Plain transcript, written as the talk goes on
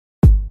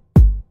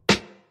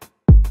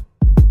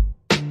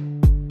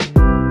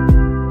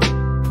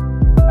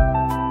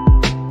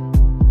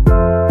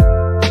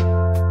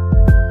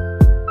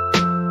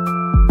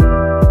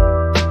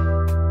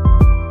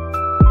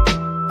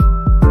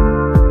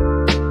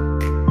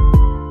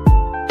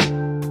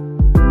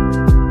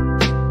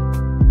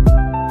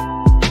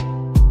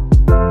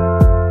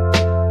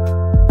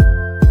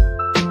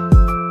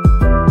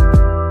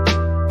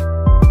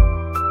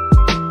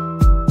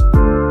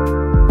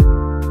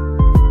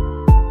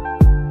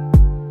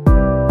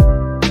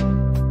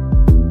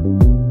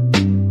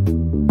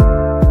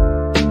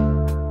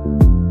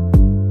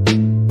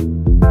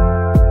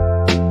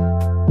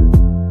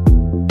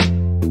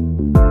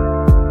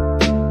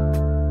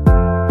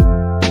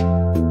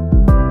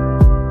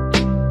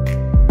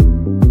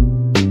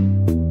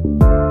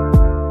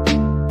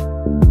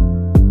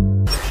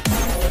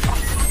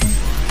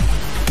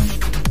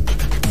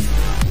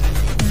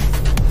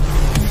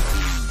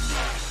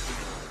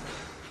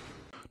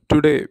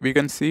Today we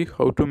can see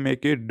how to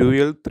make a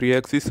dual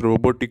 3-axis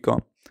robotic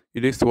arm.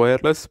 It is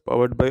wireless,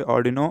 powered by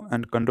Arduino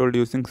and controlled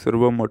using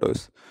servo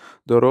motors.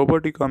 The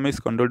robotic arm is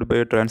controlled by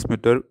a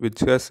transmitter which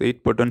has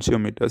 8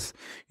 potentiometers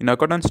in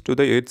accordance to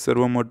the 8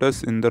 servo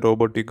motors in the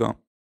robotic arm.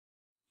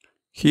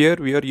 Here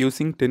we are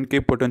using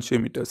 10K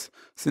potentiometers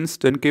since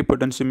 10K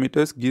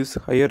potentiometers gives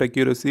higher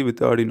accuracy with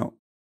Arduino.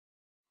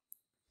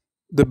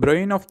 The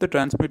brain of the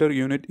transmitter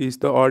unit is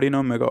the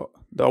Arduino Mega.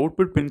 The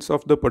output pins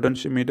of the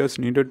potentiometers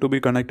needed to be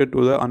connected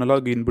to the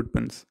analog input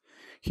pins.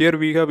 Here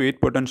we have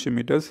 8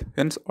 potentiometers,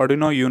 hence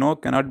Arduino Uno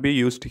cannot be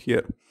used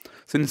here,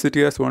 since it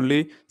has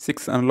only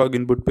 6 analog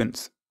input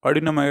pins.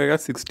 Arduino Mega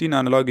has 16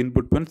 analog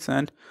input pins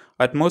and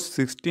at most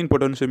 16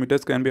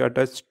 potentiometers can be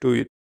attached to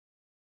it.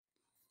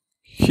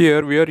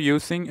 Here we are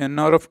using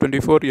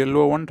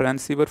NRF24L01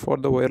 transceiver for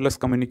the wireless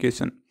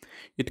communication.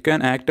 It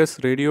can act as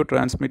radio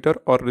transmitter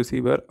or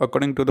receiver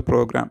according to the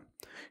program.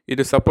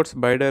 It supports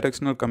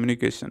bidirectional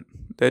communication.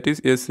 That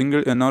is, a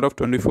single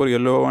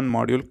NRF24L01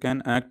 module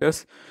can act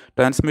as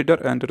transmitter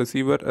and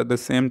receiver at the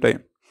same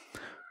time.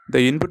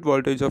 The input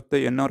voltage of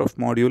the NRF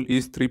module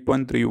is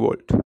 3.3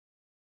 volt.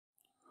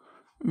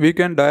 We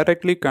can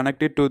directly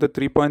connect it to the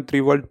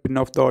 3.3 volt pin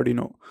of the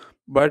Arduino.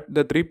 But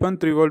the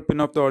 3.3 volt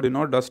pin of the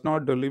Arduino does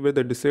not deliver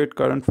the desired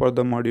current for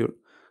the module.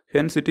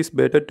 Hence it is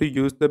better to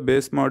use the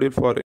base module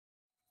for it.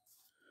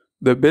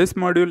 The base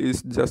module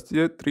is just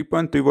a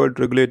 3.3 volt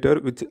regulator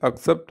which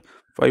accepts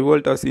 5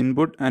 volt as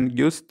input and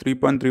gives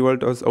 3.3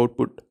 volt as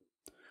output.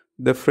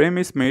 The frame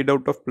is made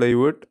out of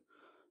plywood.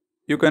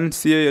 You can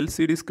see a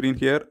LCD screen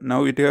here.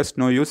 Now it has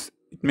no use.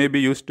 It may be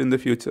used in the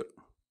future.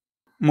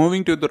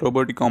 Moving to the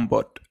robotic arm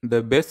part.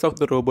 The base of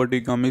the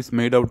robotic arm is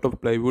made out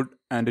of plywood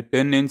and a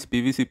 10-inch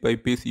PVC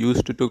pipe is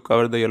used to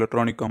cover the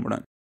electronic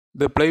component.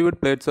 The plywood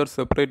plates are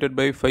separated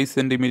by 5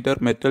 cm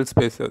metal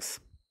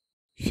spacers.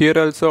 Here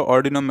also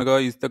Arduino Mega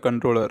is the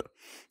controller.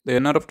 The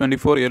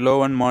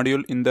NRF24L01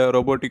 module in the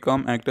robotic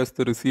arm acts as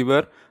the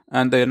receiver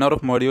and the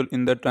NRF module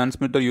in the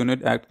transmitter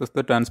unit acts as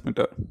the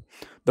transmitter.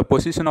 The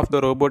position of the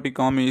robotic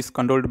arm is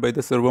controlled by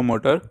the servo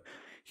motor.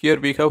 Here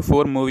we have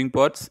 4 moving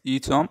parts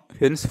each arm,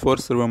 hence 4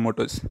 servo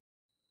motors.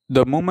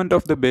 The movement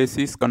of the base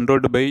is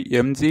controlled by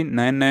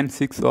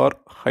MG996 or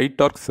high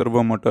torque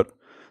servo motor.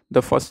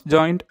 The first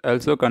joint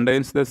also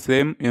contains the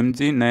same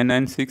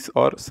MG996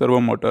 or servo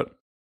motor.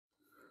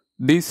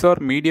 These are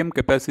medium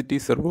capacity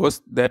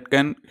servos that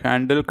can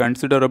handle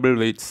considerable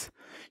weights.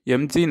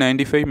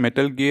 MG95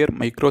 metal gear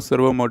micro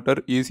servo motor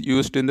is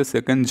used in the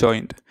second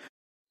joint.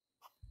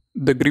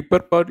 The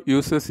gripper part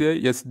uses a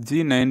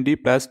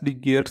SG90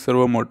 plastic gear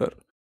servo motor.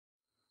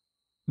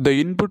 The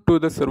input to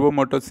the servo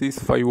motors is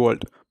 5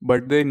 volt,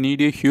 but they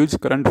need a huge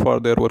current for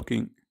their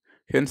working.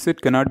 Hence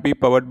it cannot be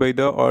powered by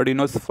the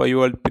Arduino's 5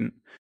 volt pin.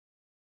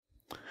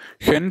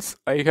 Hence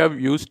I have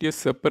used a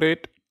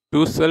separate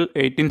 2-cell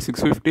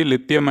 18650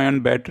 lithium-ion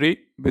battery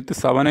with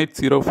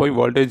 7805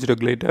 voltage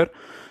regulator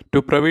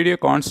to provide a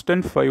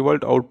constant 5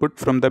 volt output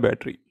from the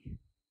battery.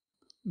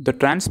 The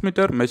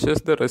transmitter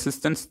measures the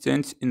resistance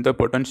change in the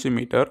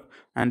potentiometer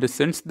and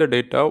sends the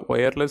data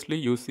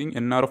wirelessly using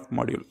NRF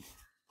module.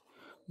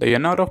 The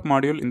NRF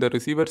module in the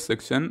receiver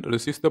section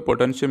receives the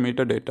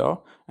potentiometer data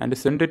and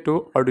sends it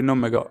to Arduino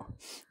Mega.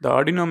 The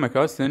Arduino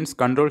Mega sends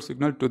control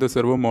signal to the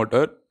servo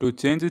motor to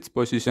change its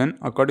position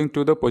according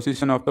to the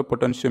position of the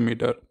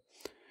potentiometer.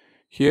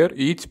 Here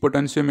each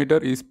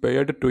potentiometer is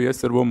paired to a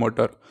servo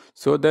motor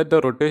so that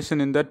the rotation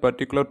in that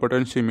particular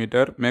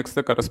potentiometer makes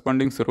the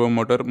corresponding servo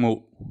motor move.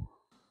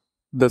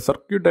 The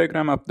circuit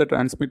diagram of the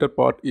transmitter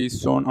part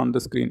is shown on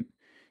the screen.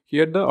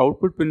 Here the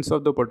output pins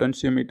of the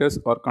potentiometers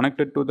are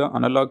connected to the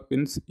analog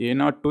pins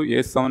A0 to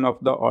A7 of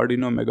the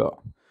Arduino Mega.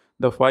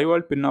 The 5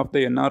 volt pin of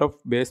the NRF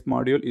base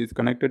module is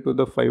connected to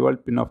the 5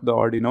 volt pin of the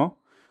Arduino,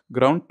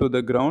 ground to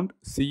the ground,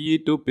 CE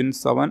to pin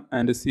 7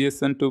 and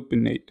CSN to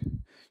pin 8,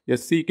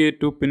 SCK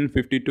to pin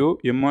 52,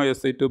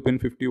 MOSI to pin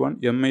 51,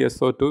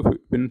 MISO to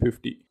pin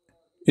 50.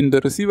 In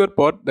the receiver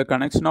part, the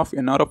connection of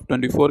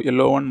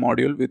NRF24L01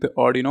 module with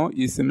Arduino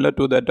is similar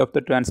to that of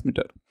the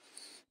transmitter.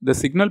 The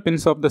signal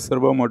pins of the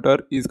servo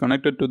motor is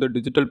connected to the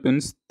digital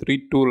pins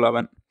 3 to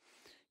 11.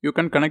 You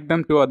can connect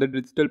them to other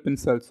digital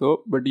pins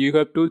also, but you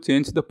have to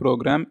change the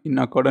program in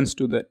accordance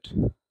to that.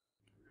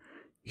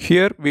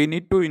 Here we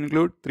need to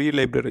include 3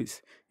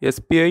 libraries: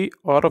 SPI,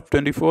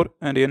 RF24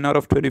 and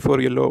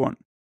NRF24L01.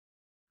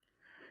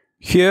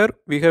 Here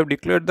we have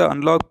declared the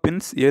analog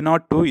pins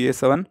A0 to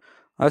A7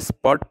 as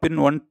part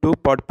pin 1 to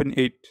part pin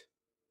 8.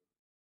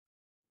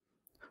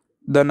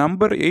 The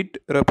number 8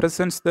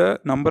 represents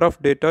the number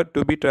of data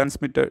to be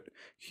transmitted.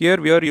 Here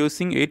we are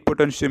using 8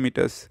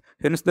 potentiometers.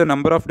 Hence the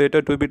number of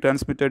data to be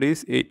transmitted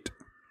is 8.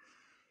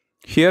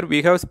 Here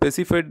we have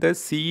specified the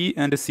CE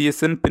and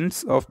CSN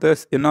pins of the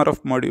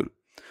NRF module.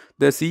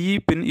 The CE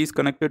pin is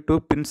connected to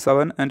pin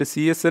 7 and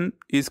CSN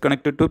is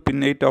connected to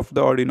pin 8 of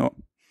the Arduino.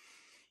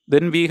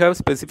 Then we have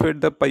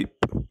specified the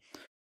pipe.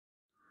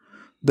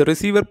 The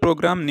receiver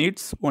program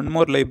needs one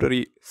more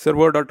library,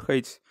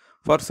 servo.h,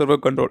 for servo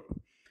control.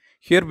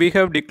 Here we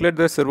have declared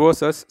the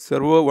servos as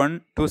servo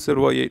 1 to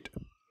servo 8.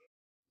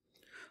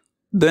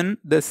 Then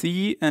the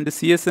CE and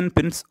CSN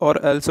pins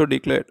are also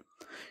declared.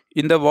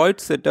 In the void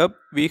setup,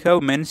 we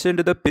have mentioned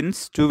the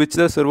pins to which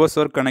the servos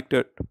are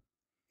connected.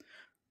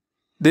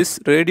 This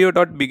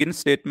radio.begin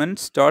statement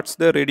starts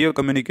the radio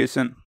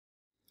communication.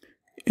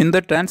 In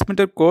the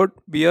transmitter code,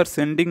 we are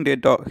sending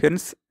data,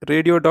 hence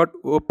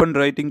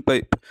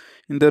radio.openWritingPipe.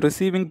 In the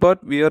receiving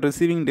part, we are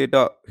receiving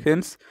data,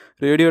 hence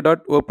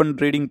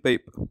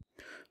radio.openReadingPipe.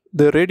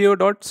 The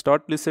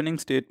radio.startListening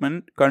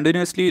statement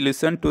continuously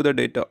listens to the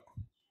data.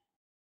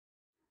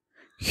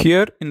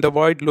 Here in the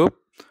void loop,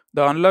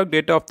 the unlocked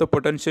data of the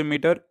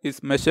potentiometer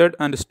is measured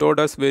and stored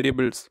as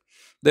variables.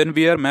 Then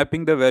we are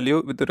mapping the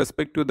value with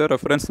respect to the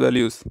reference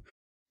values.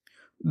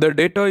 The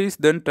data is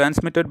then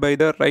transmitted by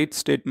the write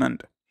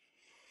statement.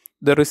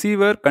 The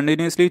receiver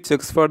continuously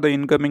checks for the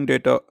incoming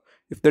data.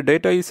 If the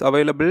data is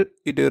available,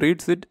 it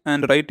reads it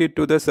and writes it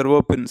to the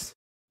servo pins,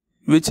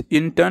 which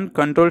in turn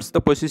controls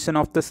the position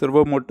of the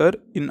servo motor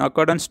in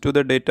accordance to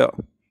the data.